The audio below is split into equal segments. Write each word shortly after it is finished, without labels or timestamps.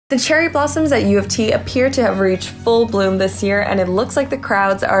The cherry blossoms at U of T appear to have reached full bloom this year, and it looks like the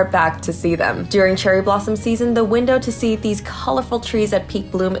crowds are back to see them. During cherry blossom season, the window to see these colorful trees at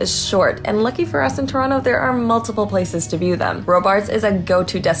peak bloom is short, and lucky for us in Toronto, there are multiple places to view them. Robarts is a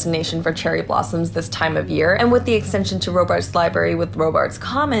go-to destination for cherry blossoms this time of year, and with the extension to Robarts Library with Robarts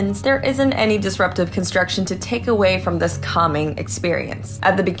Commons, there isn't any disruptive construction to take away from this calming experience.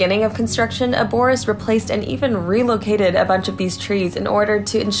 At the beginning of construction, a borist replaced and even relocated a bunch of these trees in order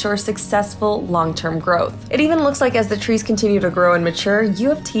to ensure successful long-term growth. It even looks like as the trees continue to grow and mature,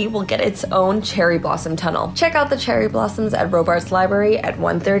 U of T will get its own cherry blossom tunnel. Check out the cherry blossoms at Robarts Library at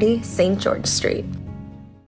 130 St. George Street.